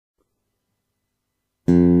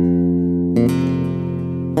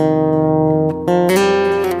Blue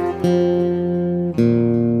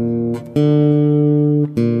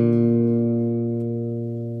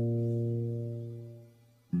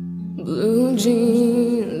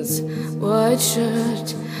jeans, white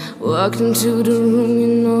shirt, walked into the room, you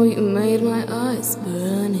know you made my eyes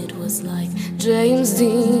burn. It was like James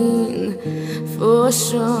Dean, for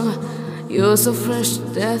sure. You're so fresh to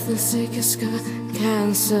death and sick as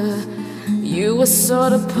cancer. You were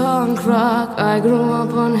sort of punk rock, I grew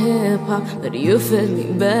up on hip-hop, but you fit me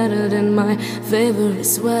better than my favorite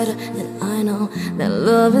sweater. And I know that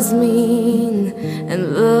love is mean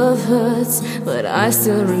and love hurts, but I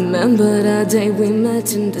still remember that day we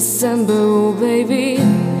met in December, oh baby.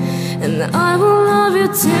 And I will love you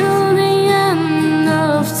till the end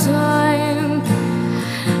of time.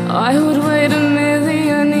 I would wait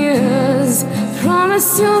 1,000,000 years,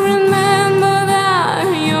 promise you'll remember that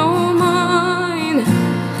you're mine.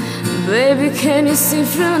 Baby, can you see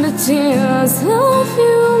through the tears? Love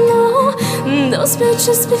you more. Those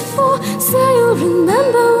pictures before, say you'll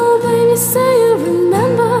remember, oh baby, say you'll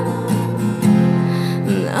remember.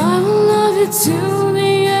 And I will love you till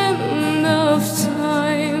the end of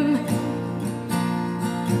time.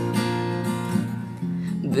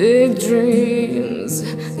 Big dreams,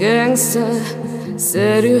 gangster,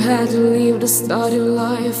 said you had to leave to start your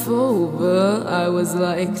life over. I was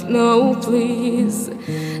like, no please,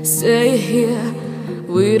 stay here.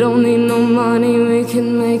 We don't need no money, we can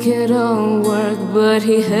make it all work. But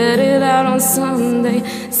he headed out on Sunday,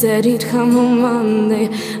 said he'd come home Monday.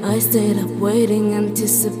 I stayed up waiting,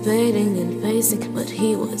 anticipating and pacing, but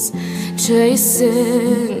he was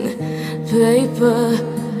chasing paper.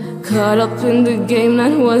 Caught up in the game,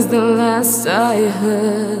 that was the last I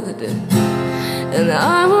heard. And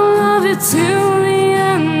I will love you till the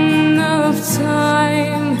end of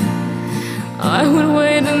time. I would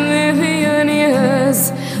wait 1,000,000 years,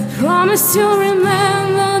 promise you'll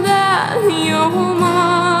remember that you're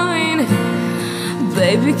mine.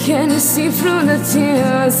 Baby, can you see through the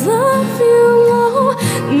tears? Love you more.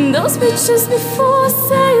 Those pictures before,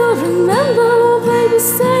 say you'll remember, oh baby,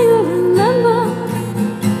 say you'll remember.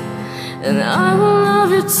 And I will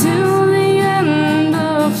love you till the end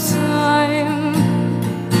of time.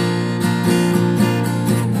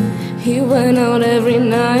 He went out every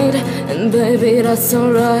night, and baby, that's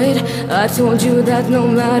alright. I told you that no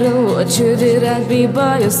matter what you did, I'd be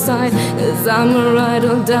by your side. 'Cause I'm a ride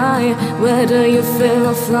or die, whether you fail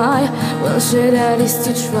or fly. Well, shit, at least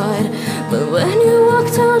you tried. But when you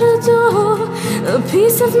walked out the door, a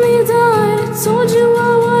piece of me died. I told you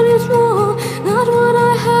I wanted more, not what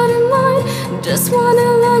I had in mind. Just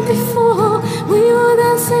wanted like before, we were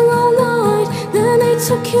dancing all night. Then they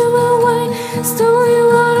took you away, stole you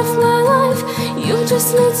out of my life. You just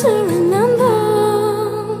need to remember.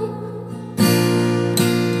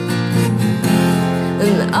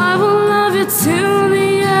 And I will love you till the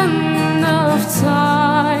end of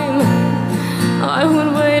time. I would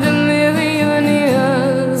wait 1,000,000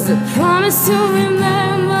 years, I promise you'll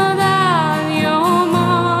remember that you're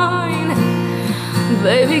mine.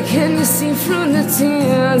 Baby, can you see through the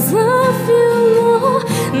tears? Love you more.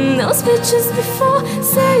 Those pictures before,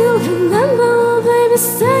 say you'll remember, oh baby,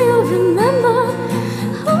 say you'll remember.